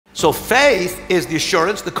So faith is the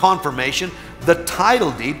assurance, the confirmation, the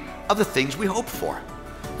title deed of the things we hope for.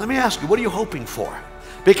 Let me ask you, what are you hoping for?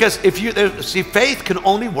 Because see, faith can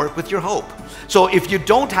only work with your hope. So if you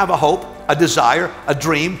don't have a hope, a desire, a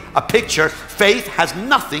dream, a picture, faith has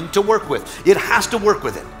nothing to work with. It has to work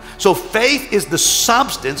with it. So faith is the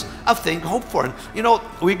substance of things hoped for. And you know,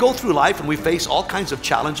 we go through life and we face all kinds of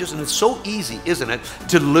challenges, and it's so easy, isn't it,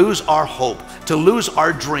 to lose our hope, to lose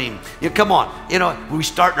our dream. Come on, you know, we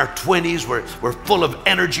start in our 20s, we're full of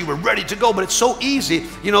energy, we're ready to go, but it's so easy,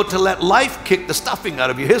 you know, to let life kick the stuffing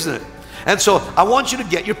out of you, isn't it? And so I want you to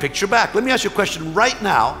get your picture back. Let me ask you a question right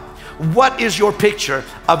now. What is your picture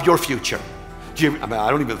of your future? I mean, I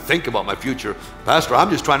don't even think about my future, Pastor. I'm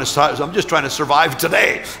just trying to survive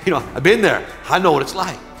today. You know, I've been there. I know what it's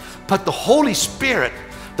like. But the Holy Spirit,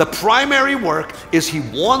 the primary work is He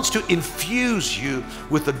wants to infuse you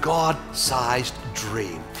with a God-sized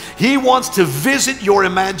dream. He wants to visit your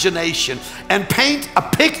imagination and paint a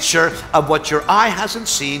picture of what your eye hasn't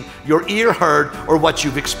seen, your ear heard, or what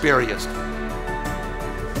you've experienced.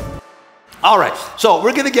 All right, so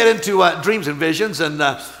we're going to get into dreams and visions and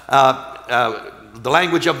the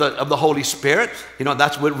language of the Holy Spirit. You know,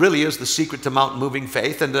 that's what really is the secret to mountain moving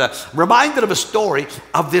faith. And reminded of a story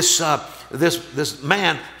of this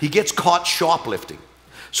man. He gets caught shoplifting.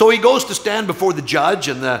 So he goes to stand before the judge,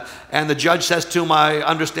 and the judge says to him, I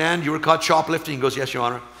understand you were caught shoplifting. He goes, yes, Your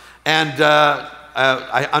Honor. And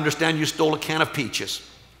I understand you stole a can of peaches.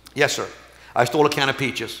 Yes, sir. I stole a can of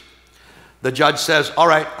peaches. The judge says, all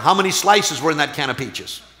right, how many slices were in that can of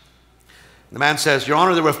peaches? The man says, Your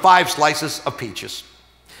Honor, there were 5 slices of peaches.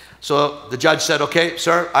 So the judge said, okay,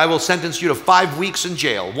 sir, I will sentence you to 5 weeks in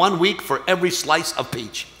jail, 1 week for every slice of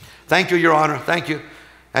peach. Thank you, Your Honor, thank you.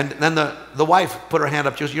 And then the wife put her hand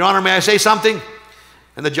up. She goes, Your Honor, may I say something?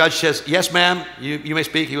 And the judge says, yes, ma'am, you may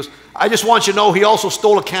speak. He goes, I just want you to know he also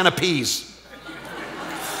stole a can of peas.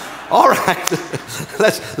 All right,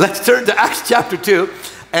 let's turn to Acts chapter 2.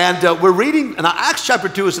 And we're reading, and Acts chapter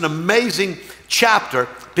 2 is an amazing chapter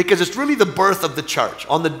because it's really the birth of the church.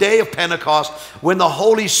 On the day of Pentecost, when the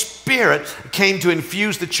Holy Spirit came to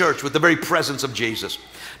infuse the church with the very presence of Jesus.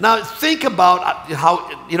 Now, think about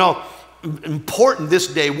how, you know, important this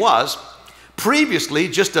day was. Previously,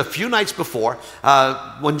 just a few nights before,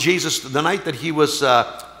 when Jesus, the night that He was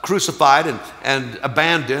crucified and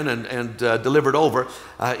abandoned and delivered over,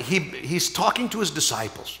 He's talking to His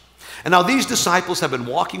disciples. And now these disciples have been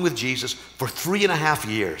walking with Jesus for 3.5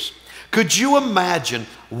 years. Could you imagine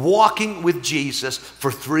walking with Jesus for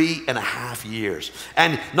 3.5 years?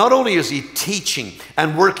 And not only is He teaching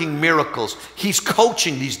and working miracles, He's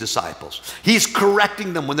coaching these disciples. He's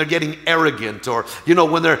correcting them when they're getting arrogant, or, you know,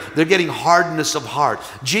 when they're getting hardness of heart.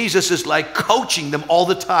 Jesus is like coaching them all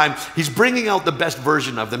the time. He's bringing out the best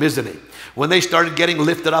version of them, isn't He? When they started getting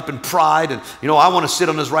lifted up in pride and, you know, I want to sit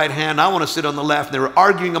on His right hand, I want to sit on the left, and they were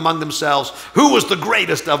arguing among themselves who was the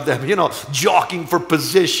greatest of them, you know, jockeying for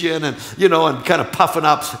position and, you know, and kind of puffing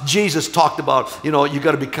up. Jesus talked about, you know, you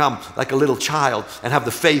got to become like a little child and have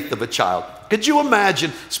the faith of a child. Could you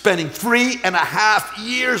imagine spending 3.5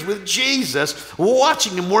 years with Jesus,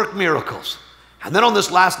 watching Him work miracles? And then on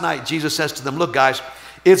this last night, Jesus says to them, look, guys,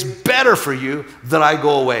 it's better for you that I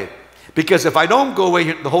go away. Because if I don't go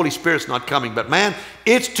away, the Holy Spirit's not coming. But man,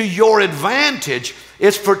 it's to your advantage,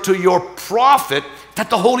 it's to your profit that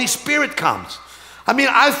the Holy Spirit comes. I mean,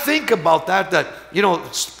 I think about that, you know,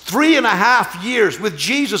 3.5 years with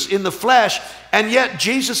Jesus in the flesh, and yet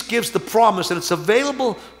Jesus gives the promise, and it's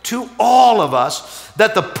available to all of us,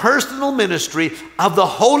 that the personal ministry of the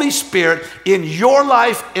Holy Spirit in your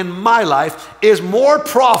life, in my life, is more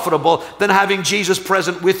profitable than having Jesus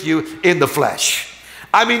present with you in the flesh.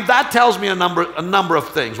 I mean, that tells me a number of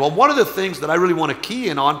things. Well, one of the things that I really want to key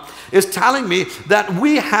in on is telling me that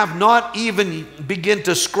we have not even begun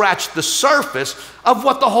to scratch the surface of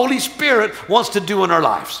what the Holy Spirit wants to do in our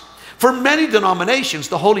lives. For many denominations,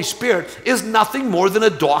 the Holy Spirit is nothing more than a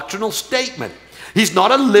doctrinal statement. He's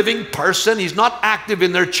not a living person. He's not active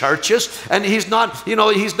in their churches, and he's not, you know,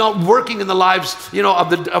 he's not working in the lives, you know,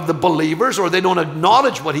 of the believers, or they don't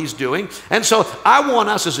acknowledge what He's doing. And so I want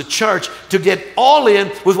us as a church to get all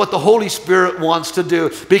in with what the Holy Spirit wants to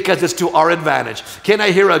do, because it's to our advantage. Can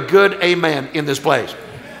I hear a good amen in this place?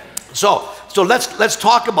 So so let's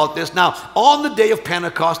talk about this. Now, on the day of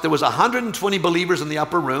Pentecost, there was 120 believers in the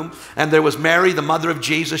upper room, and there was Mary, the mother of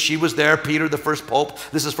Jesus. She was there. Peter, the first pope.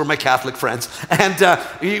 This is for my Catholic friends.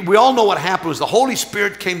 And we all know what happened was the Holy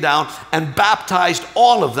Spirit came down and baptized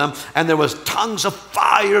all of them, and there was tongues of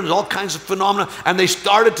fire and all kinds of phenomena, and they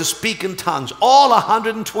started to speak in tongues. All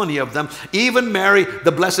 120 of them. Even Mary,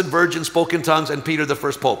 the Blessed Virgin, spoke in tongues, and Peter, the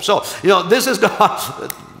first pope. So, this is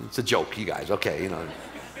not, it's a joke, you guys, okay,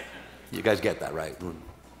 you guys get that, right?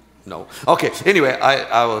 No. Okay, anyway,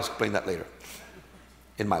 I will explain that later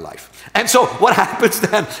in my life. And so what happens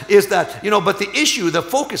then is that, but the issue, the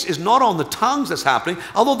focus is not on the tongues that's happening,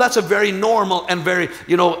 although that's a very normal and very,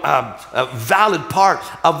 valid part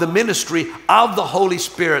of the ministry of the Holy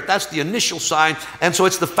Spirit. That's the initial sign. And so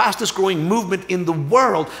it's the fastest growing movement in the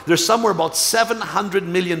world. There's somewhere about 700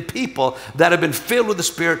 million people that have been filled with the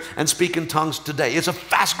Spirit and speak in tongues today. It's a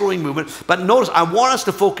fast growing movement. But notice, I want us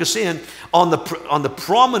to focus in on the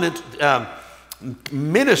prominent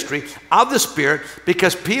ministry of the Spirit,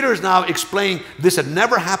 because Peter is now explaining this had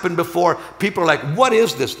never happened before. People are like, what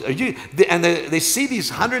is this? And they see these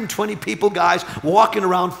 120 people, guys, walking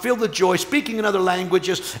around filled with joy, speaking in other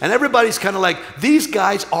languages, and everybody's kind of like, these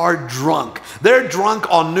guys are drunk. They're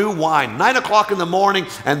drunk on new wine, 9 o'clock in the morning,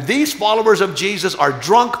 and these followers of Jesus are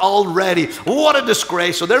drunk already. What a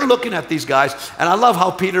disgrace. So they're looking at these guys, and I love how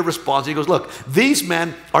Peter responds. He goes, look, these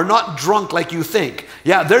men are not drunk like you think.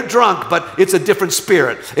 Yeah, they're drunk, but it's a different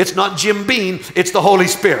spirit. It's not Jim Beam, it's the Holy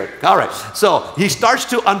Spirit. All right, so he starts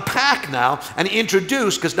to unpack now and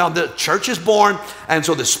introduce, because now the church is born, and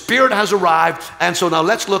so the Spirit has arrived, and so now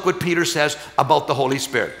let's look what Peter says about the Holy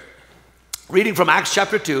Spirit. Reading from Acts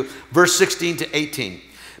chapter 2, verse 16 to 18.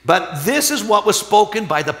 But this is what was spoken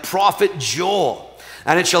by the prophet Joel.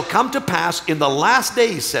 And it shall come to pass in the last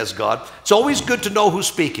days, says God. It's always good to know who's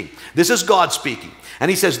speaking. This is God speaking. And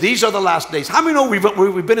he says, these are the last days. How many know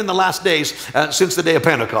we've been in the last days since the day of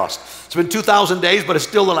Pentecost? It's been 2,000 days, but it's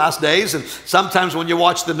still the last days. And sometimes when you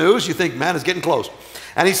watch the news, you think, man, it's getting close.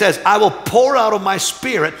 And he says, I will pour out of my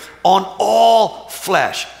Spirit on all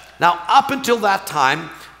flesh. Now, up until that time,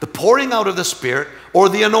 the pouring out of the Spirit, or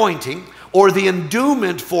the anointing, or the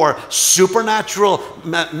endowment for supernatural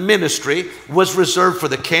ministry was reserved for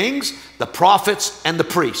the kings, the prophets, and the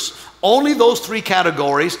priests. Only those three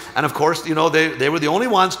categories, and of course, they were the only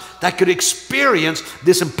ones that could experience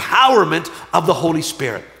this empowerment of the Holy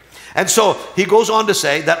Spirit. And so he goes on to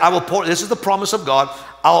say that I will pour, this is the promise of God,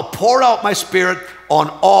 I'll pour out my Spirit on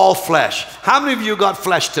all flesh. How many of you got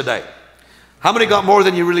flesh today? How many got more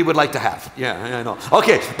than you really would like to have? Yeah, I know.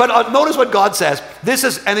 Okay, but notice what God says.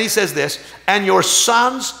 And he says this, and your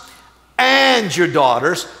sons and your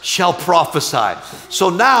daughters shall prophesy.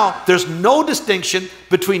 So now there's no distinction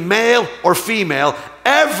between male or female.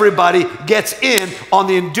 Everybody gets in on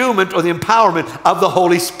the endowment or the empowerment of the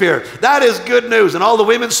Holy Spirit. That is good news. And all the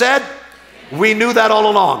women said, we knew that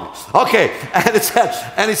all along. Okay, and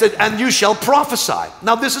he said, and you shall prophesy.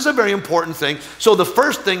 Now this is a very important thing. So the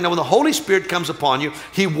first thing, now when the Holy Spirit comes upon you,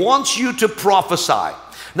 he wants you to prophesy.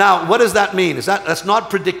 Now, what does that mean? That's not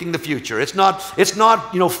predicting the future. It's not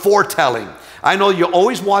foretelling. I know you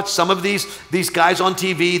always watch some of these guys on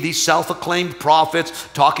TV, these self-acclaimed prophets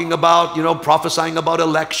talking about, prophesying about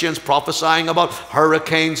elections, prophesying about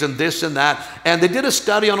hurricanes and this and that. And they did a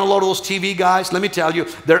study on a lot of those TV guys. Let me tell you,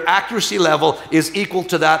 their accuracy level is equal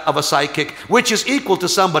to that of a psychic, which is equal to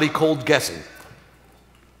somebody cold guessing.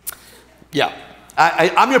 Yeah.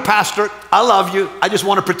 I'm your pastor. I love you. I just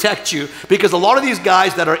want to protect you, because a lot of these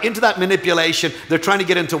guys that are into that manipulation, they're trying to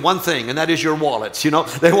get into one thing, and that is your wallets.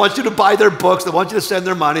 They want you to buy their books. They want you to send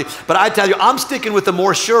their money. But I tell you, I'm sticking with the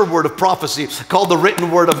more sure word of prophecy called the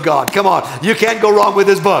written word of God. Come on. You can't go wrong with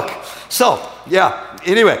his book. So, yeah.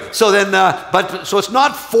 Anyway, so then, so it's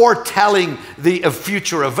not foretelling the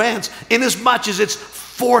future events in as much as it's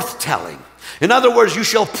forthtelling. In other words, you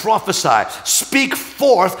shall prophesy. Speak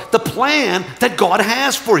forth the plan that God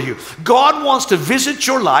has for you. God wants to visit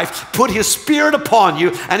your life, put his Spirit upon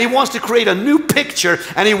you, and he wants to create a new picture,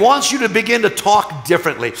 and he wants you to begin to talk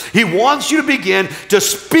differently. He wants you to begin to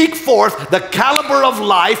speak forth the caliber of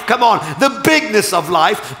life, come on, the bigness of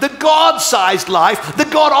life, the God-sized life, the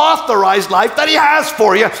God-authorized life that he has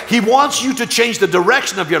for you. He wants you to change the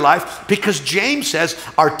direction of your life, because James says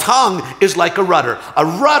our tongue is like a rudder. A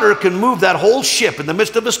rudder can move that whole ship in the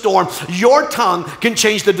midst of a storm. Your tongue can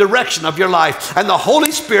change the direction of your life. And the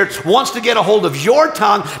Holy Spirit wants to get a hold of your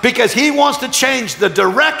tongue, because he wants to change the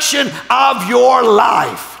direction of your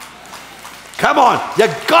life. Come on, you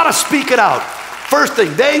gotta speak it out. First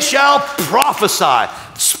thing, they shall prophesy.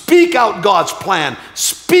 Speak out God's plan.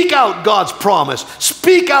 Speak out God's promise.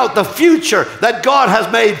 Speak out the future that God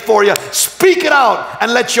has made for you. Speak it out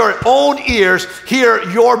and let your own ears hear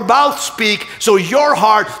your mouth speak so your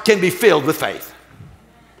heart can be filled with faith.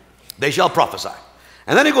 They shall prophesy.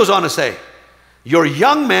 And then he goes on to say, your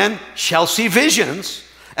young men shall see visions,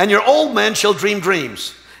 and your old men shall dream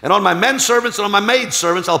dreams. And on my men servants and on my maid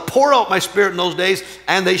servants I'll pour out my spirit in those days,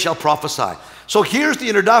 and they shall prophesy. So here's the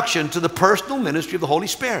introduction to the personal ministry of the Holy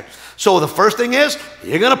Spirit. So the first thing is,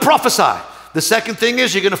 you're going to prophesy. The second thing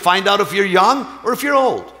is, you're going to find out if you're young or if you're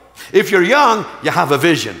old. If you're young, you have a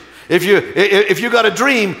vision. If you got a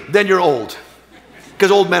dream, then you're old. Because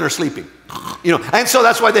old men are sleeping. You know, and so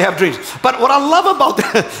that's why they have dreams. But what I love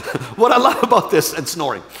about this, and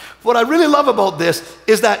snoring, what I really love about this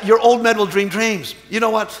is that your old men will dream dreams. You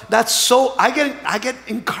know what? That's so, I get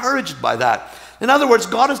encouraged by that. In other words,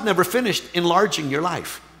 God has never finished enlarging your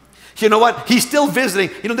life. You know what? He's still visiting.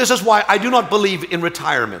 You know, this is why I do not believe in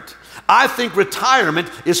retirement. I think retirement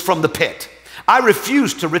is from the pit. I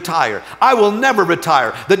refuse to retire. I will never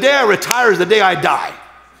retire. The day I retire is the day I die.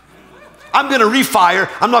 I'm going to refire.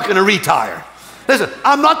 I'm not going to retire. Listen,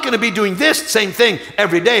 I'm not going to be doing this same thing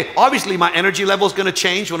every day. Obviously, my energy level is going to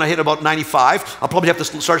change when I hit about 95. I'll probably have to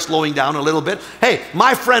start slowing down a little bit. Hey,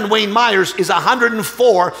 my friend Wayne Myers is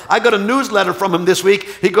 104. I got a newsletter from him this week.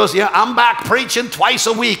 He goes, yeah, I'm back preaching twice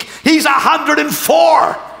a week. He's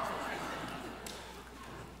 104.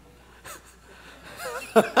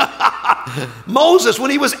 Moses, when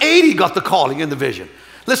he was 80, got the calling and the vision.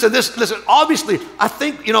 Listen, obviously, I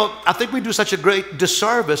think we do such a great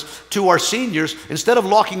disservice to our seniors. Instead of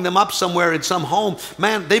locking them up somewhere in some home,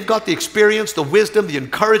 man, they've got the experience, the wisdom, the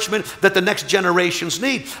encouragement that the next generations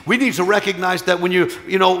need. We need to recognize that when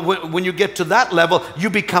you get to that level,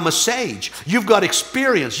 you become a sage. You've got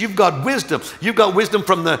experience, you've got wisdom. You've got wisdom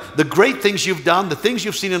from the great things you've done, the things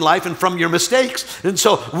you've seen in life, and from your mistakes. And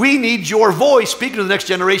so we need your voice speaking to the next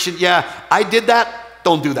generation. Yeah, I did that.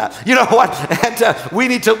 Don't do that. You know what? And we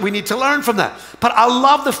need to learn from that. But I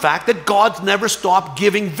love the fact that God's never stopped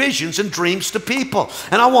giving visions and dreams to people.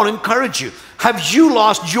 And I want to encourage you. Have you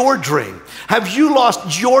lost your dream? Have you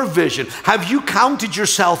lost your vision? Have you counted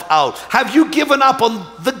yourself out? Have you given up on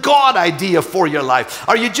the God idea for your life?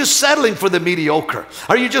 Are you just settling for the mediocre?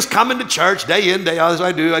 Are you just coming to church day in, day out, as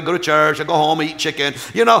I do? I go to church, I go home, I eat chicken.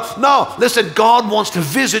 You know, no. Listen, God wants to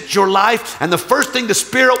visit your life. And the first thing the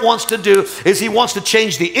Spirit wants to do is He wants to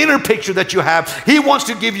change the inner picture that you have. He wants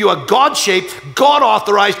to give you a God-shaped,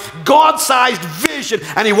 God-authorized, God-sized vision.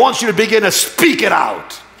 And He wants you to begin to speak it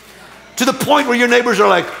out. To the point where your neighbors are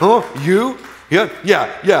like, huh, you?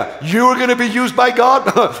 Yeah. You're going to be used by God?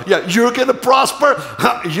 Yeah, you're going to prosper?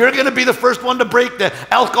 You're going to be the first one to break the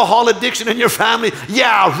alcohol addiction in your family?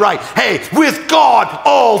 Yeah, right. Hey, with God,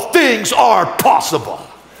 all things are possible.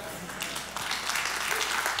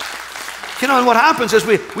 You know, and what happens is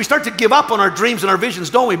we start to give up on our dreams and our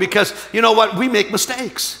visions, don't we? Because, you know what, we make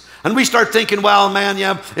mistakes. And we start thinking, well, man,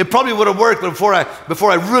 yeah, it probably would have worked before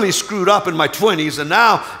I really screwed up in my 20s. And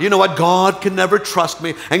now, you know what, God can never trust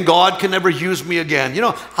me and God can never use me again. You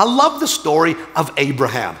know, I love the story of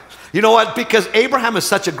Abraham. You know what? Because Abraham is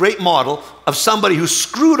such a great model of somebody who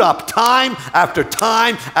screwed up time after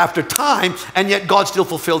time after time, and yet God still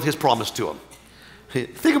fulfilled His promise to him.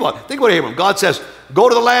 Think about Abraham. God says, go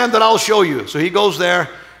to the land that I'll show you. So he goes there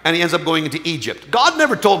and he ends up going into Egypt. God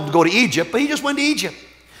never told him to go to Egypt, but he just went to Egypt.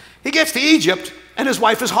 He gets to Egypt, and his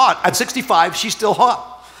wife is hot. At 65, she's still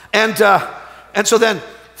hot. And so then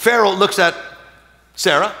Pharaoh looks at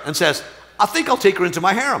Sarah and says, I think I'll take her into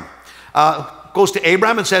my harem. Goes to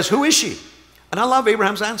Abraham and says, who is she? And I love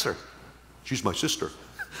Abraham's answer. She's my sister.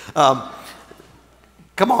 Come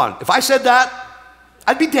on, if I said that,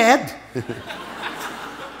 I'd be dead.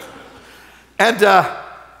 And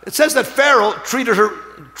it says that Pharaoh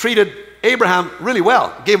treated Abraham really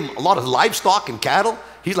well. Gave him a lot of livestock and cattle.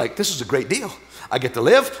 He's like, this is a great deal. I get to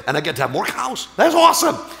live and I get to have more cows. That's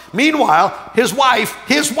awesome. Meanwhile, his wife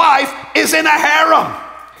is in a harem.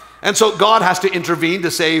 And so God has to intervene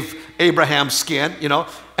to save Abraham's skin, you know.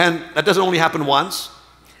 And that doesn't only happen once.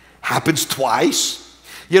 Happens twice,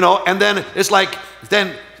 you know. And then it's like,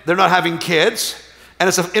 then they're not having kids. And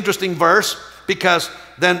it's an interesting verse because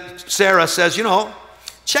then Sarah says, you know,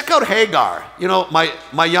 check out Hagar, you know,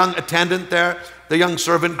 my young attendant there, the young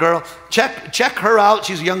servant girl. Check her out.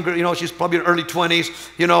 She's younger, you know, she's probably in her early 20s,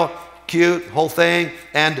 you know, cute, whole thing.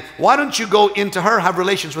 And why don't you go into her, have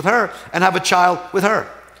relations with her, and have a child with her?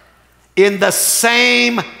 In the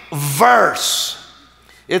same verse,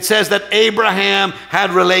 it says that Abraham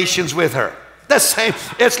had relations with her. The same.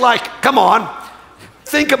 It's like, come on,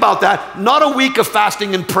 think about that. Not a week of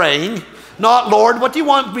fasting and praying. Not, Lord, what do you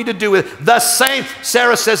want me to do with the same?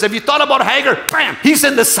 Sarah says, have you thought about Hagar? Bam, he's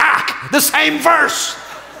in the sack. The same verse.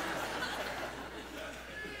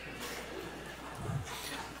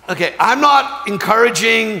 Okay, I'm not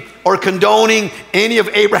encouraging or condoning any of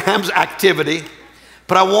Abraham's activity,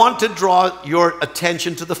 but I want to draw your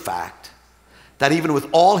attention to the fact that even with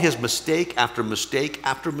all his mistake after mistake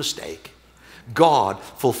after mistake, God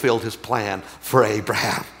fulfilled his plan for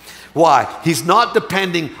Abraham. Why? He's not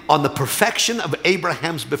depending on the perfection of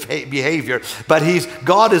Abraham's behavior, but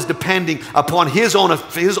God is depending upon his own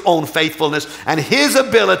faithfulness and his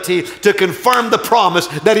ability to confirm the promise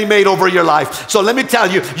that he made over your life. So let me tell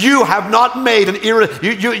you, you have not made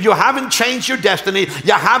you haven't changed your destiny,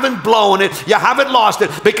 you haven't blown it, you haven't lost it,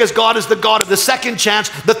 because God is the God of the second chance,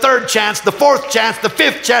 the third chance, the fourth chance, the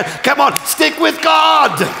fifth chance. Come on, stick with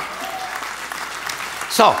God.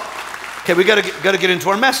 So, okay, we got to get into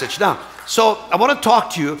our message now. So I want to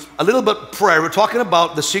talk to you a little bit prayer. We're talking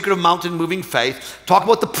about the secret of mountain moving faith. Talk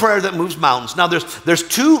about the prayer that moves mountains. Now there's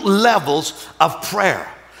two levels of prayer.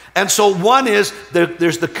 And so one is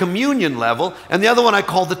there's the communion level, and the other one I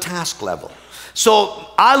call the task level. So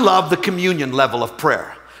I love the communion level of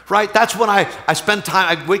prayer. Right? That's when I spend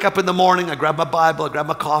time. I wake up in the morning, I grab my Bible, I grab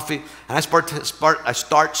my coffee, and I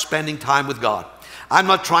start spending time with God. I'm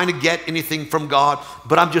not trying to get anything from God,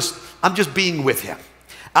 but I'm just being with him.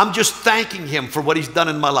 I'm just thanking him for what he's done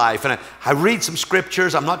in my life. And I read some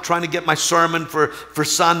scriptures. I'm not trying to get my sermon for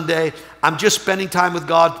Sunday. I'm just spending time with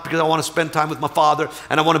God because I want to spend time with my Father,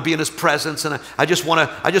 and I want to be in his presence, and I just want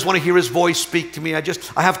to hear his voice speak to me. I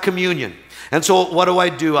have communion. And so what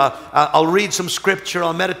do? I'll read some scripture,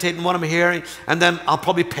 I'll meditate on what I'm hearing, and then I'll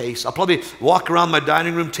probably pace. I'll probably walk around my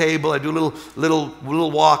dining room table. I do a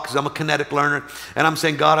little walk because I'm a kinetic learner. And I'm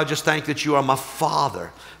saying, God, I just thank that you are my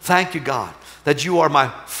Father. Thank you, God, that you are my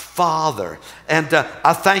Father. And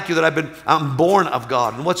I thank you that I'm born of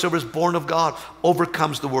God. And whatsoever is born of God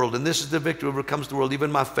overcomes the world. And this is the victory that overcomes the world,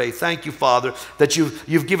 even my faith. Thank you, Father, that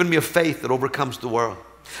you've given me a faith that overcomes the world.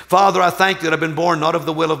 Father, I thank you that I've been born not of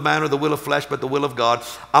the will of man or the will of flesh, but the will of God.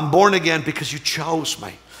 I'm born again because you chose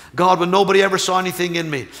me. God, when nobody ever saw anything in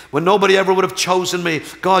me, when nobody ever would have chosen me,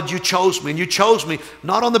 God, you chose me. And you chose me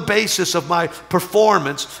not on the basis of my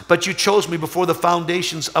performance, but you chose me before the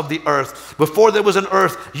foundations of the earth. Before there was an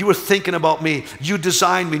earth, you were thinking about me. You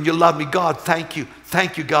designed me and you loved me. God, thank you.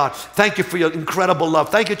 Thank you, God. Thank you for your incredible love.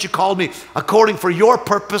 Thank you that you called me according for your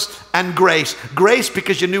purpose and grace. Grace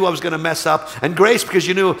because you knew I was going to mess up, and grace because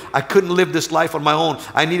you knew I couldn't live this life on my own.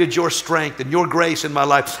 I needed your strength and your grace in my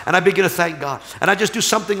life. And I begin to thank God. And I just do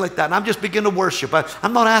something like that. And I'm just begin to worship.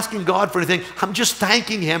 I'm not asking God for anything. I'm just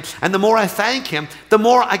thanking him. And the more I thank him, the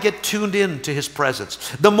more I get tuned in to his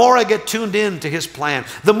presence. The more I get tuned in to his plan.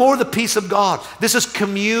 The more the peace of God. This is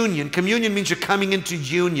communion. Communion means you're coming into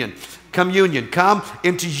union. Communion, come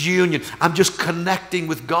into union. I'm just connecting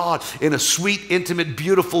with God in a sweet, intimate,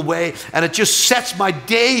 beautiful way, and it just sets my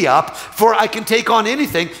day up for I can take on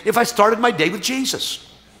anything if I started my day with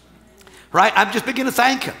Jesus. Right? I'm just beginning to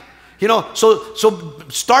thank him. You know, so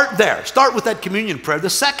start there. Start with that communion prayer. The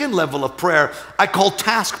second level of prayer I call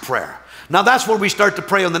task prayer. Now that's where we start to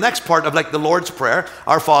pray on the next part of like the Lord's Prayer.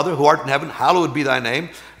 Our Father who art in heaven, hallowed be thy name.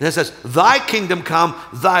 And it says, thy kingdom come,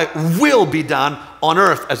 thy will be done on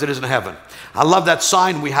earth as it is in heaven. I love that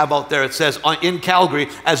sign we have out there. It says, in Calgary,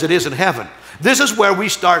 as it is in heaven. This is where we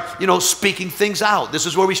start, speaking things out. This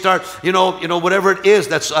is where we start, whatever it is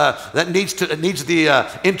that needs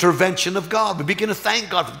the intervention of God. We begin to thank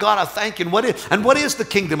God. For God, I thank you. And what is the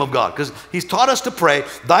kingdom of God? Because he's taught us to pray,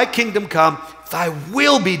 thy kingdom come, thy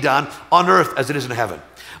will be done on earth as it is in heaven.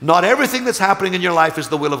 Not everything that's happening in your life is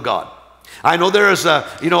the will of God. I know there is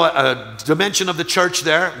a dimension of the church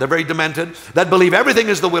there, they're very demented, that believe everything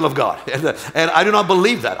is the will of God. And I do not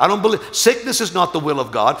believe that. I don't believe, sickness is not the will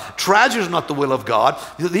of God. Tragedy is not the will of God.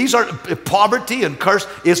 These are, poverty and curse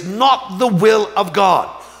is not the will of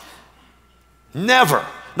God. Never.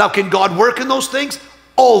 Now, can God work in those things?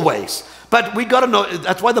 Always. But we got to know,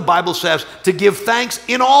 that's why the Bible says to give thanks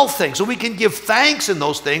in all things. So we can give thanks in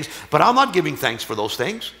those things, but I'm not giving thanks for those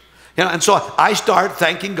things. And so I start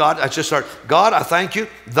thanking God. I just start, God, I thank you.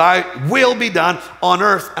 Thy will be done on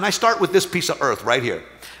earth. And I start with this piece of earth right here.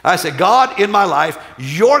 I say, God, in my life,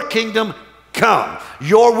 your kingdom come.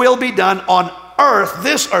 Your will be done on earth,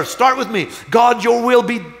 this earth. Start with me. God, your will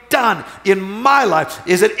be done in my life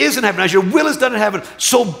as it is in heaven. As your will is done in heaven,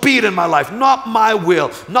 so be it in my life. Not my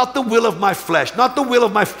will, not the will of my flesh, not the will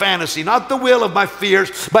of my fantasy, not the will of my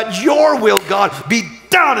fears, but your will, God, be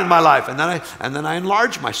down in my life. And then I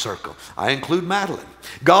enlarge my circle. I include Madeline.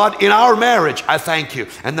 God, in our marriage, I thank you.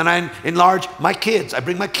 And then I enlarge my kids. I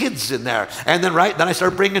bring my kids in there. And then, then I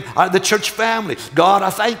start bringing the church family. God,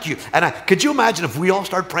 I thank you. And could you imagine if we all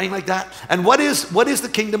start praying like that? And what is the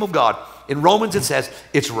kingdom of God? In Romans it says,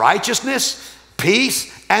 it's righteousness,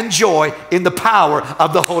 peace, and joy in the power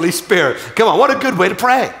of the Holy Spirit. Come on, what a good way to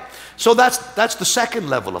pray. So that's the second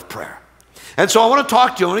level of prayer. And so I want to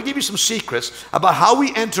talk to you, I want to give you some secrets about how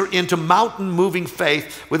we enter into mountain-moving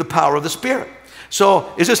faith with the power of the Spirit.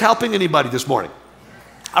 So is this helping anybody this morning?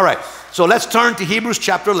 All right, so let's turn to Hebrews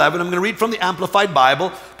chapter 11. I'm going to read from the Amplified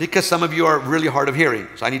Bible because some of you are really hard of hearing,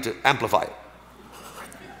 so I need to amplify it.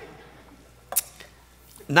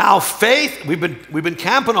 Now faith, we've been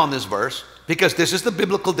camping on this verse because this is the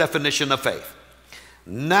biblical definition of faith.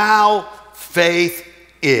 Now faith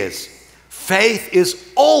is. Faith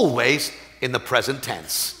is always in the present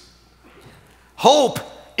tense. Hope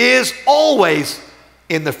is always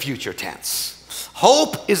in the future tense.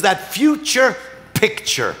 Hope is that future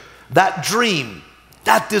picture, that dream,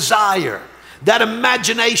 that desire, that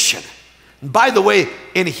imagination. And by the way,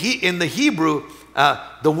 in the Hebrew,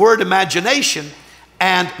 the word imagination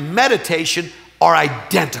and meditation are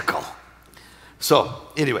identical. So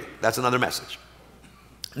anyway, that's another message.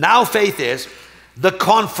 Now faith is the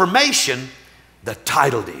confirmation, the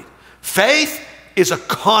title deed. Faith is a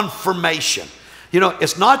confirmation. You know,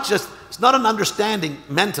 it's not an understanding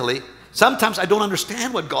mentally. Sometimes I don't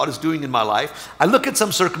understand what God is doing in my life. I look at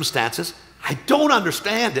some circumstances, I don't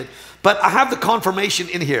understand it, but I have the confirmation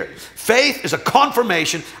in here. Faith is a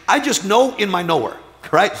confirmation. I just know in my knower.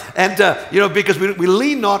 Right? And, because we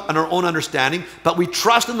lean not on our own understanding, but we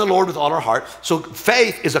trust in the Lord with all our heart. So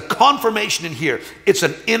faith is a confirmation in here. It's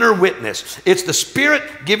an inner witness. It's the Spirit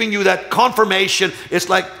giving you that confirmation. It's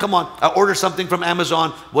like, come on, I order something from Amazon.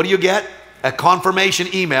 What do you get? A confirmation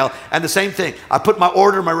email. And the same thing. I put my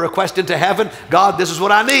order, my request into heaven. God, this is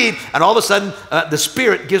what I need. And all of a sudden, the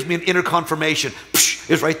Spirit gives me an inner confirmation.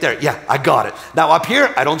 It's right there. Yeah, I got it. Now up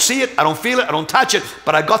here, I don't see it, I don't feel it, I don't touch it,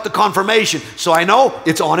 but I got the confirmation. So I know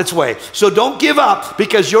it's on its way. So don't give up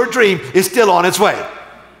because your dream is still on its way.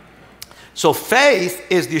 So faith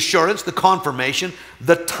is the assurance, the confirmation,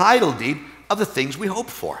 the title deed of the things we hope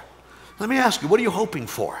for. Let me ask you, what are you hoping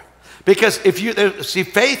for? Because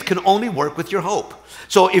faith can only work with your hope.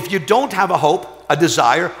 So if you don't have a hope, a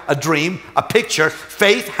desire, a dream, a picture,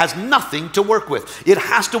 faith has nothing to work with. It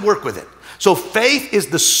has to work with it. So faith is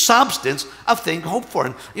the substance of things hoped for.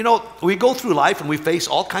 And you know, we go through life and we face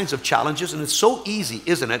all kinds of challenges, and it's so easy,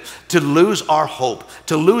 isn't it, to lose our hope,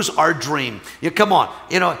 to lose our dream. Come on,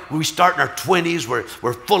 we start in our 20s,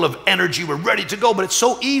 we're full of energy, we're ready to go, but it's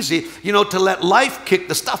so easy, to let life kick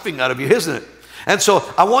the stuffing out of you, isn't it? And so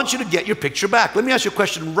I want you to get your picture back. Let me ask you a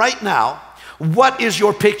question right now. What is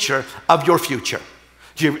your picture of your future?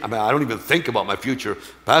 I don't even think about my future,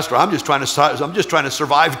 Pastor. I'm just trying to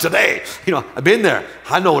survive today. I've been there.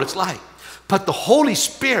 I know what it's like. But the Holy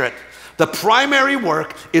Spirit, the primary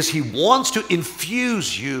work is He wants to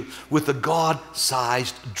infuse you with a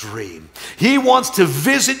God-sized dream. He wants to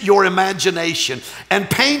visit your imagination and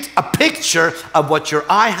paint a picture of what your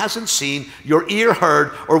eye hasn't seen, your ear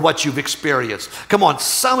heard, or what you've experienced. Come on,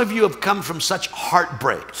 some of you have come from such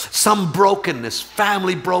heartbreak, some brokenness,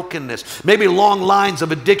 family brokenness, maybe long lines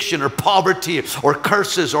of addiction or poverty or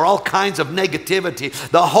curses or all kinds of negativity.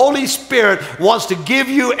 The Holy Spirit wants to give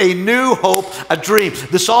you a new hope, a dream.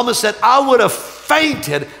 The psalmist said, I would have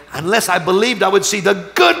fainted unless I believed I would see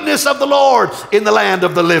the goodness of the Lord in the land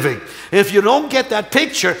of the living. If you don't get that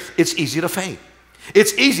picture, it's easy to faint.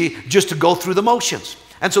 It's easy just to go through the motions.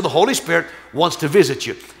 And so the Holy Spirit wants to visit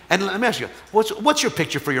you. And let me ask you, what's your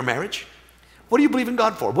picture for your marriage? What do you believe in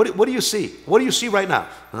God for? What do you see? What do you see right now?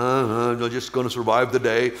 We're just going to survive the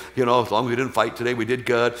day. As long as we didn't fight today, we did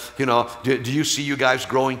good. Do you see you guys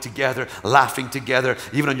growing together, laughing together,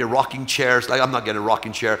 even on your rocking chairs? Like, I'm not getting a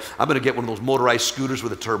rocking chair. I'm going to get one of those motorized scooters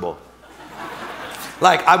with a turbo.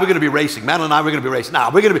 Like, we're going to be racing. Madeline and I, we're going to be racing. Now,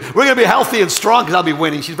 we're going to be healthy and strong because I'll be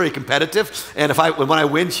winning. She's very competitive. And when I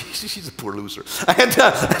win, she's a poor loser. And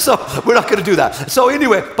so we're not going to do that. So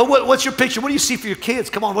anyway, but what's your picture? What do you see for your kids?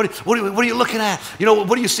 Come on, what are you looking at?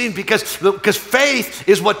 What are you seeing? Because faith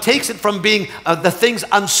is what takes it from being the things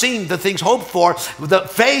unseen, the things hoped for. The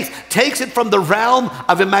faith takes it from the realm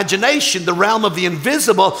of imagination, the realm of the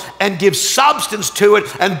invisible, and gives substance to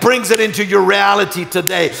it and brings it into your reality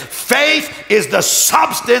today. Faith is the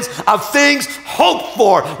substance of things hoped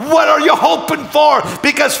for. What are you hoping for?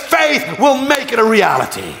 Because faith will make it a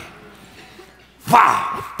reality.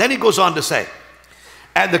 Wow. Then he goes on to say,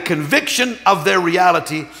 and the conviction of their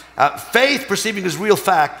reality. Faith perceiving as real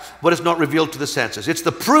fact what is not revealed to the senses. It's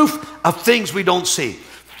the proof of things we don't see.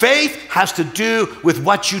 Faith has to do with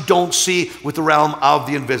what you don't see, with the realm of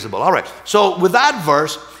the invisible. All right, so with that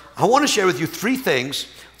verse, I want to share with you three things,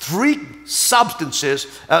 three substances,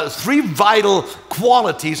 three vital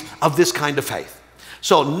qualities of this kind of faith.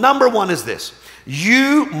 So number one is this: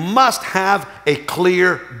 you must have a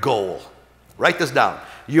clear goal. Write this down.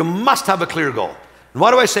 You must have a clear goal. And why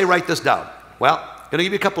do I say write this down? Well, I'm going to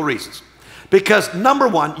give you a couple of reasons. Because number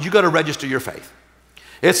one, you got to register your faith.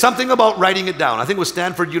 It's something about writing it down. I think it was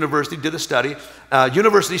Stanford University did a study,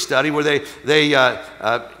 university study, where they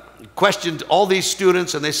questioned all these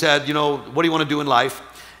students, and they said, you know, what do you want to do in life?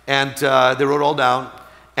 And they wrote it all down,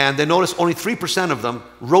 and they noticed only 3% of them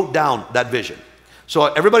wrote down that vision. So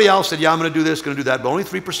everybody else said, yeah, I'm going to do this, going to do that, but only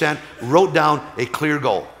 3% wrote down a clear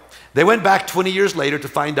goal. They went back 20 years later to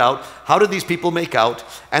find out, how did these people make out?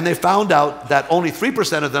 And they found out that only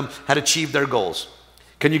 3% of them had achieved their goals.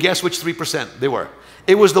 Can you guess which 3% they were?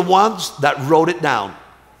 It was the ones that wrote it down.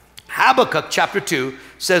 Habakkuk chapter 2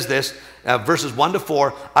 says this, verses 1 to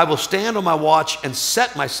 4, I will stand on my watch and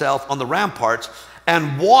set myself on the ramparts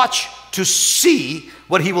and watch to see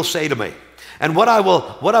what he will say to me, and what I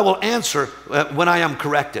will answer when I am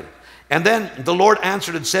corrected. And then the Lord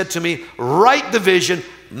answered and said to me, write the vision,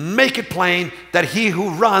 make it plain, that he who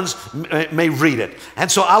runs may read it.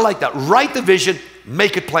 And so I like that. Write the vision,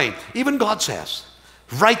 make it plain. Even God says,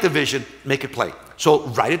 write the vision, make it plain. So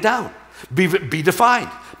write it down. Be defined.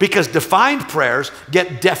 Because defined prayers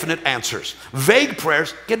get definite answers. Vague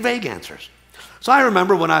prayers get vague answers. So I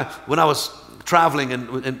remember when I was traveling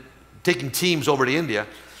and taking teams over to India,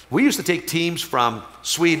 we used to take teams from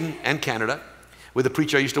Sweden and Canada with the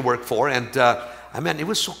preacher I used to work for, and I mean, it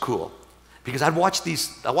was so cool. Because I watched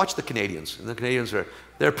the Canadians, and the Canadians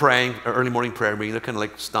they're praying, early morning prayer meeting, they're kind of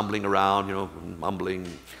like stumbling around, you know, mumbling,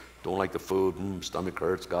 don't like the food, stomach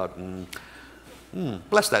hurts, God,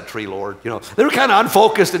 bless that tree, Lord. You know, they were kind of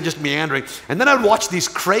unfocused and just meandering. And then I'd watch these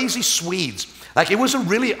crazy Swedes. Like, it was a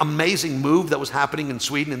really amazing move that was happening in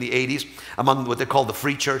Sweden in the 80s among what they called the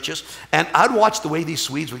free churches. And I'd watch the way these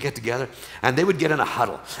Swedes would get together, and they would get in a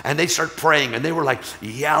huddle, and they'd start praying, and they were like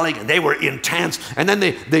yelling, and they were intense. And then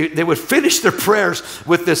they would finish their prayers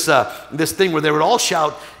with this thing where they would all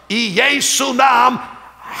shout, I Jesu nam,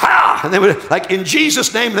 ha! And they would, like, in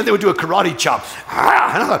Jesus' name, and then they would do a karate chop.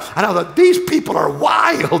 Ha! And I thought, these people are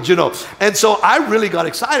wild, you know. And so I really got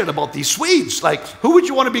excited about these Swedes. Like, who would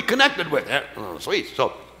you want to be connected with? Swedes.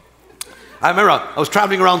 So I remember I was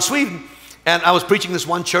traveling around Sweden, and I was preaching this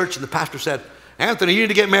one church, and the pastor said, Anthony, you need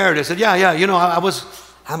to get married. I said, yeah, you know, I'm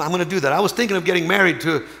going to do that. I was thinking of getting married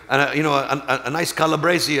to, a nice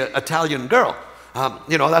Calabrese Italian girl.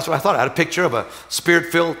 You know, that's what I thought. I had a picture of a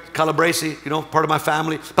spirit-filled Calabrese, you know, part of my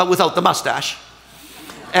family, but without the mustache.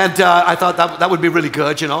 And I thought that would be really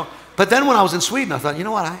good, you know. But then when I was in Sweden, I thought, you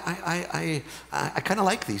know what, I kind of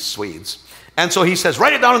like these Swedes. And so he says,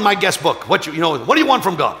 write it down in my guest book. What do you want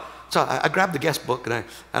from God? So I grabbed the guest book, and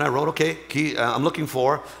I wrote, okay, I'm looking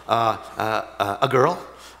for a girl.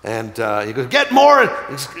 And he goes, get more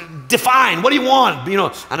defined. What do you want? You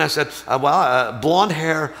know, and I said, blonde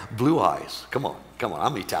hair, blue eyes. Come on,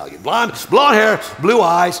 I'm Italian. Blonde hair, blue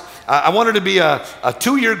eyes. I want her to be a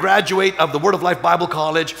 2-year graduate of the Word of Life Bible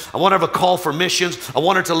College. I want her to have a call for missions. I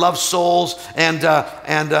want her to love souls. And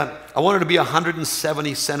I want her to be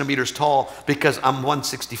 170 centimeters tall because I'm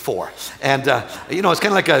 164. And, you know, it's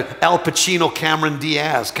kind of like a Al Pacino, Cameron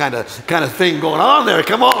Diaz kind of thing going on there.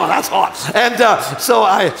 Come on, that's hot. And so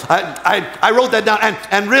I wrote that down.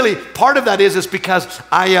 And really, part of that is because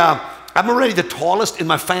I'm already the tallest in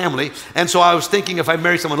my family, and so I was thinking if I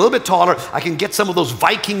marry someone a little bit taller, I can get some of those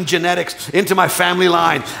Viking genetics into my family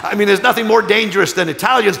line. I mean, there's nothing more dangerous than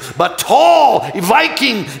Italians, but tall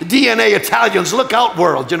Viking DNA Italians. Look out,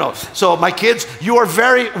 world, you know. So my kids, you are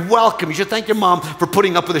very welcome. You should thank your mom for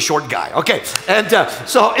putting up with a short guy. Okay, and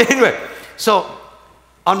so anyway, so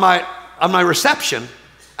on my reception,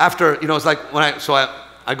 after, you know, it's like when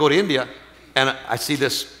I go to India, and I see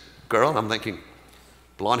this girl, and I'm thinking,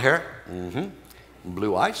 blonde hair,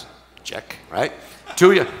 blue eyes, check, right?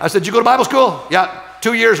 2 years. I said, you go to Bible school? Yeah,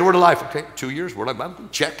 2 years, Word of Life. Okay, 2 years, Word of Life,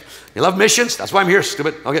 check. You love missions? That's why I'm here,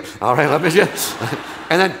 stupid. Okay, all right, love missions.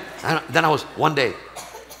 And then one day,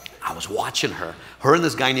 I was watching her. Her and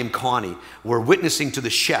this guy named Connie were witnessing to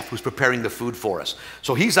the chef who's preparing the food for us.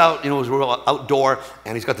 So he's out, you know, we're outdoor,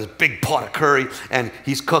 and he's got this big pot of curry, and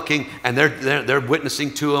he's cooking, and they're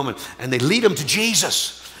witnessing to him, and they lead him to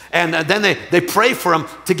Jesus. And then they pray for him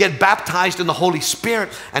to get baptized in the Holy Spirit.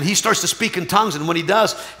 And he starts to speak in tongues. And when he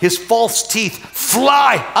does, his false teeth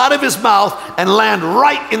fly out of his mouth and land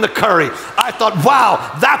right in the curry. I thought,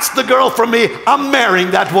 wow, that's the girl for me. I'm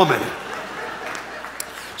marrying that woman.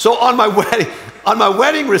 So on my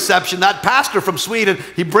wedding reception, that pastor from Sweden,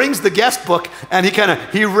 he brings the guest book and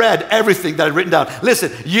he read everything that I'd written down. Listen,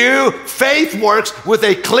 faith works with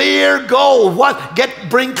a clear goal.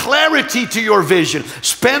 Bring clarity to your vision.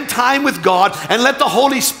 Spend time with God and let the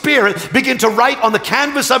Holy Spirit begin to write on the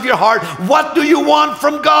canvas of your heart, what do you want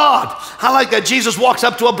from God? I like that. Jesus walks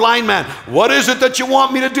up to a blind man. What is it that you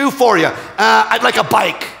want me to do for you? I'd like a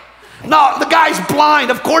bike. No, the guy's blind.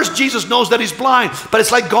 Of course Jesus knows that he's blind. But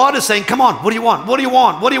it's like God is saying, come on, what do you want? What do you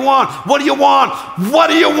want? What do you want? What do you want? What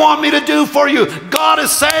do you want me to do for you? God is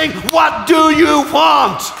saying, what do you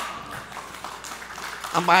want?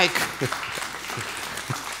 I'm like,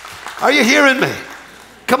 are you hearing me?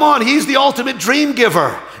 Come on, he's the ultimate dream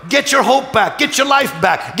giver. Get your hope back. Get your life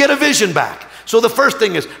back. Get a vision back. So the first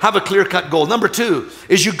thing is have a clear-cut goal. Number two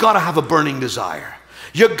is you got to have a burning desire.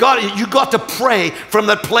 You got to pray from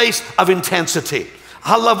that place of intensity.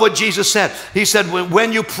 I love what Jesus said. He said,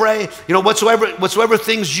 when you pray, whatsoever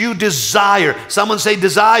things you desire. Someone say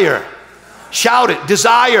desire. Shout it,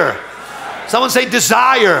 desire. Someone say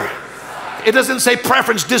desire. It doesn't say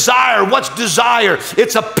preference, desire. What's desire?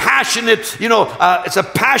 It's a passionate, it's a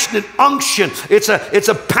passionate unction. It's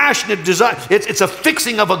a passionate desire. It's a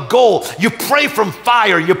fixing of a goal. You pray from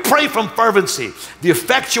fire. You pray from fervency. The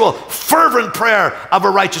effectual, fervent prayer of a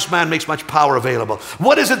righteous man makes much power available.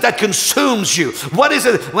 What is it that consumes you? What is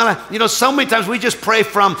it? So many times we just pray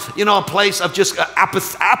from, a place of just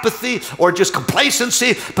apathy or just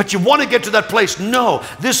complacency, but you want to get to that place. No,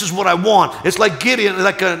 this is what I want. It's like Gideon,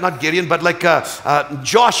 not Gideon, but like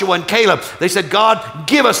Joshua and Caleb. They said, God,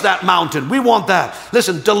 give us that mountain. We want that.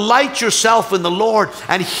 Listen, delight yourself in the Lord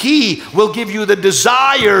and he will give you the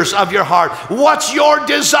desires of your heart. What's your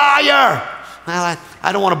desire? Well,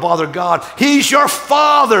 I don't want to bother God. He's your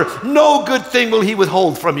Father. No good thing will he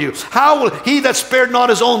withhold from you. How will he that spared not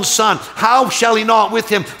his own son, how shall he not with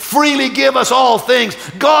him freely give us all things?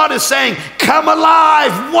 God is saying, come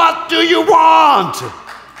alive. What do you want?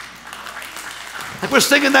 Like we're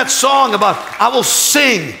singing that song about, I will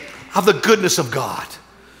sing of the goodness of God.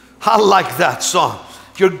 I like that song.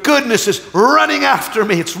 Your goodness is running after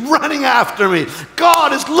me. It's running after me.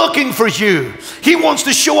 God is looking for you. He wants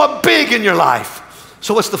to show up big in your life.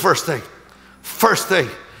 So what's the first thing? First thing,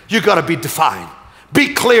 you got to be defined.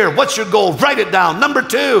 Be clear. What's your goal? Write it down. Number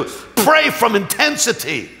two, pray from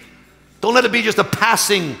intensity. Don't let it be just a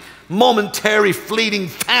passing, momentary, fleeting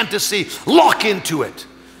fantasy. Lock into it.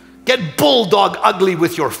 Get bulldog ugly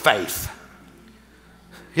with your faith.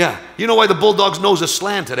 Yeah, you know why the bulldog's nose is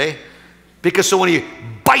slanted, eh? Because so when he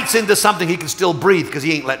bites into something, he can still breathe because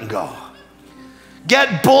he ain't letting go.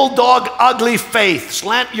 Get bulldog ugly faith.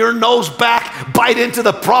 Slant your nose back, bite into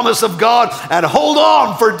the promise of God, and hold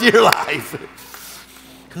on for dear life.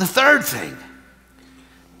 And the third thing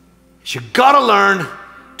is you got to learn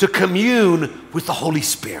to commune with the Holy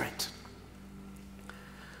Spirit.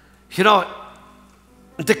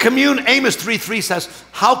 To commune, Amos 3:3 says,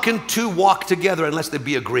 how can two walk together unless they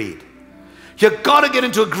be agreed? You've got to get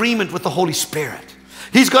into agreement with the Holy Spirit.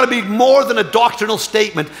 He's got to be more than a doctrinal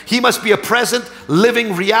statement. He must be a present,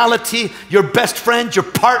 living reality, your best friend, your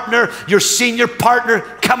partner, your senior partner.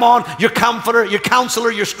 Come on, your comforter, your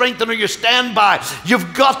counselor, your strengthener, your standby.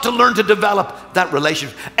 You've got to learn to develop that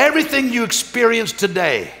relationship. Everything you experience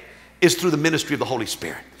today is through the ministry of the Holy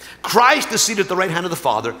Spirit. Christ is seated at the right hand of the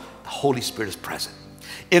Father. The Holy Spirit is present.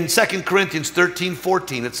 In 2 Corinthians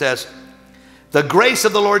 13:14, it says, the grace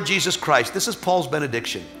of the Lord Jesus Christ, this is Paul's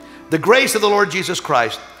benediction, the grace of the Lord Jesus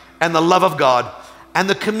Christ and the love of God and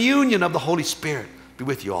the communion of the Holy Spirit be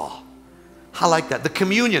with you all. I like that. The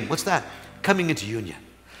communion, what's that? Coming into union.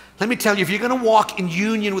 Let me tell you, if you're going to walk in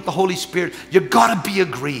union with the Holy Spirit, you've got to be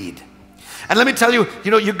agreed. And let me tell you,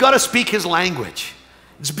 you've got to speak his language.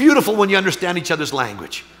 It's beautiful when you understand each other's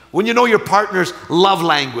language. When you know your partner's love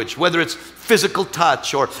language, whether it's physical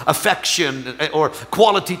touch or affection or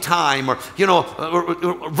quality time or,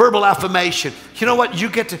 or verbal affirmation, you know what? You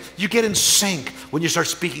get in sync when you start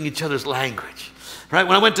speaking each other's language. Right?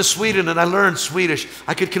 When I went to Sweden and I learned Swedish,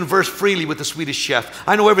 I could converse freely with the Swedish chef.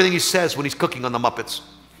 I know everything he says when he's cooking on the Muppets.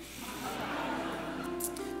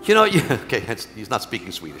 Okay, he's not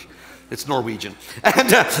speaking Swedish. It's Norwegian. And,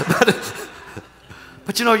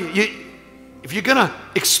 but if you're going to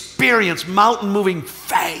experience mountain-moving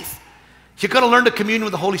faith, you've got to learn to commune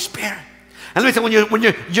with the Holy Spirit. And let me tell you, when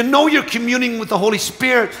you know you're communing with the Holy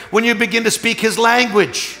Spirit, when you begin to speak his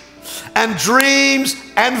language. And dreams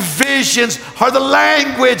and visions are the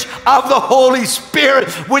language of the Holy Spirit.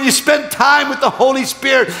 When you spend time with the Holy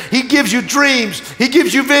Spirit, He gives you dreams, He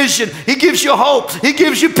gives you vision, He gives you hope, He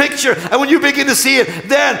gives you picture. And when you begin to see it,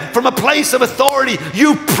 then from a place of authority,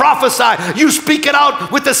 you prophesy. You speak it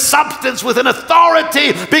out with the substance, with an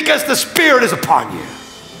authority, because the Spirit is upon you.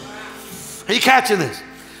 Are you catching this?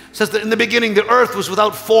 It says that in the beginning, the earth was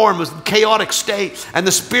without form, was in a chaotic state, and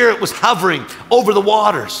the Spirit was hovering over the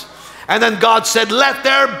waters. And then God said, let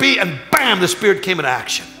there be, and bam, the Spirit came into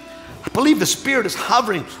action. I believe the Spirit is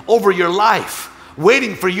hovering over your life,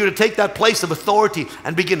 waiting for you to take that place of authority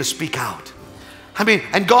and begin to speak out. I mean,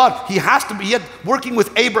 and God, He has to be, yet working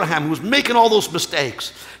with Abraham, who was making all those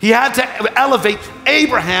mistakes. He had to elevate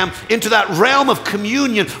Abraham into that realm of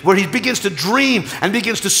communion where he begins to dream and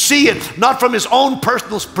begins to see it, not from his own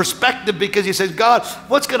personal perspective, because he says, God,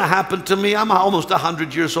 what's going to happen to me? I'm almost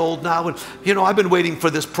 100 years old now, and you know, I've been waiting for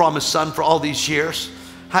this promised son for all these years.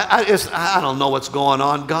 I don't know what's going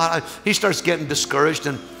on, God. He starts getting discouraged,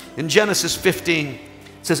 and in Genesis 15, it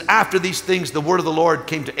says, after these things, the word of the Lord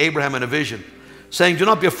came to Abraham in a vision, saying, do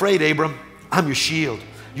not be afraid, Abram. I'm your shield,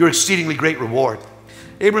 your exceedingly great reward.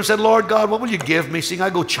 Abram said, Lord God, what will you give me, seeing I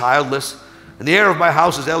go childless? And the heir of my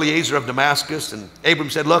house is Eliezer of Damascus. And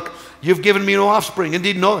Abram said, look, you've given me no offspring.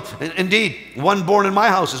 Indeed, one born in my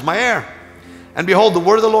house is my heir. And behold, the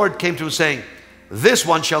word of the Lord came to him, saying, this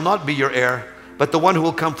one shall not be your heir, but the one who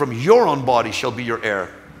will come from your own body shall be your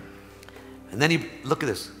heir. And then look at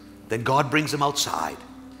this. Then God brings him outside.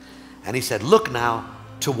 And he said, look now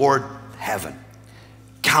toward heaven.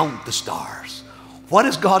 Count the stars. What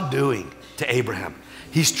is God doing to Abraham?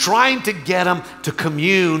 He's trying to get him to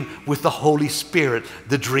commune with the Holy Spirit,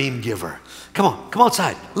 the dream giver. Come on, come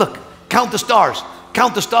outside. Look, count the stars.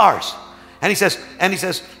 Count the stars. And he says,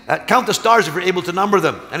 count the stars if you're able to number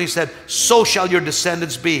them. And he said, so shall your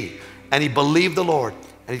descendants be. And he believed the Lord,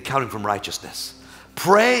 and he counted from righteousness.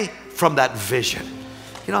 Pray from that vision.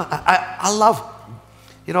 You know, I love,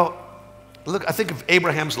 you know, look, I think of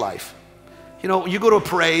Abraham's life. You know, you go to a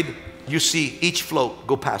parade, you see each float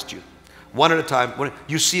go past you, one at a time.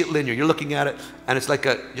 You see it linear. You're looking at it, and it's like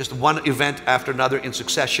just one event after another in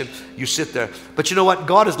succession. You sit there. But you know what?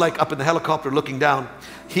 God is like up in the helicopter looking down.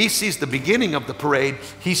 He sees the beginning of the parade.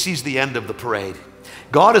 He sees the end of the parade.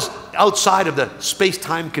 God is outside of the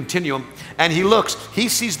space-time continuum, and He looks. He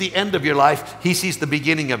sees the end of your life. He sees the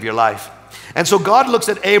beginning of your life. And so God looks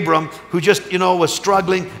at Abram, who just, you know, was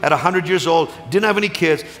struggling at 100 years old, didn't have any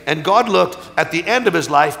kids. And God looked at the end of his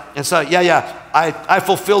life and said, yeah, I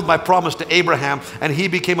fulfilled my promise to Abraham, and he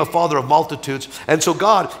became a father of multitudes. And so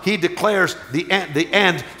God, He declares the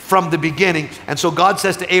end from the beginning. And so God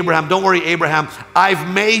says to Abraham, don't worry, Abraham, I've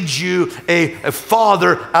made you a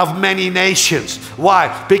father of many nations.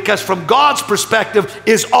 Why? Because from God's perspective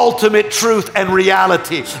is ultimate truth and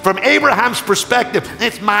reality. From Abraham's perspective,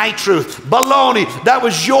 it's my truth. Baloney. That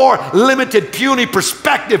was your limited, puny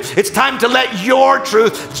perspective. It's time to let your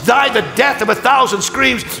truth die the death of 1,000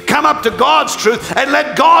 screams. Come up to God's truth and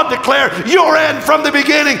let God declare your end from the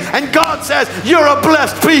beginning. And God says, you're a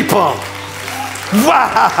blessed people.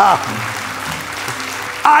 Wow.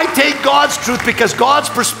 I take God's truth because God's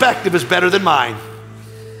perspective is better than mine.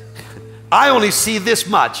 I only see this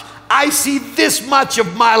much. I see this much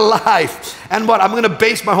of my life. And what, I'm going to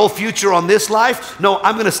base my whole future on this life? No,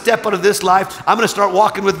 I'm going to step out of this life. I'm going to start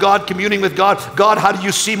walking with God, communing with God. God, how do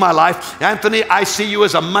you see my life? Anthony, I see you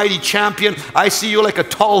as a mighty champion. I see you like a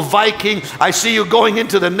tall Viking. I see you going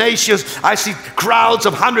into the nations. I see crowds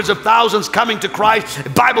of hundreds of thousands coming to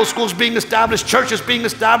Christ. Bible schools being established, churches being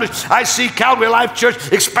established. I see Calgary Life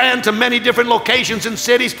Church expand to many different locations and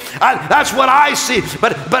cities. That's what I see.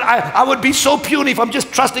 But I would be so puny if I'm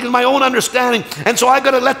just trusting in my own understanding. And so I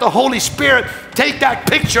got to let the Holy Spirit take that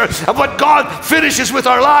picture of what God finishes with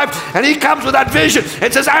our life, and He comes with that vision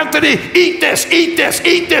and says, Anthony, eat this, eat this,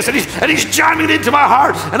 eat this. And he's jamming it into my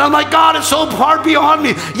heart. And I'm like, God, it's so far beyond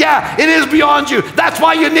me. Yeah, it is beyond you. That's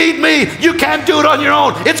why you need me. You can't do it on your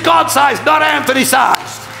own. It's God-sized, not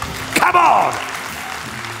Anthony-sized. Come on.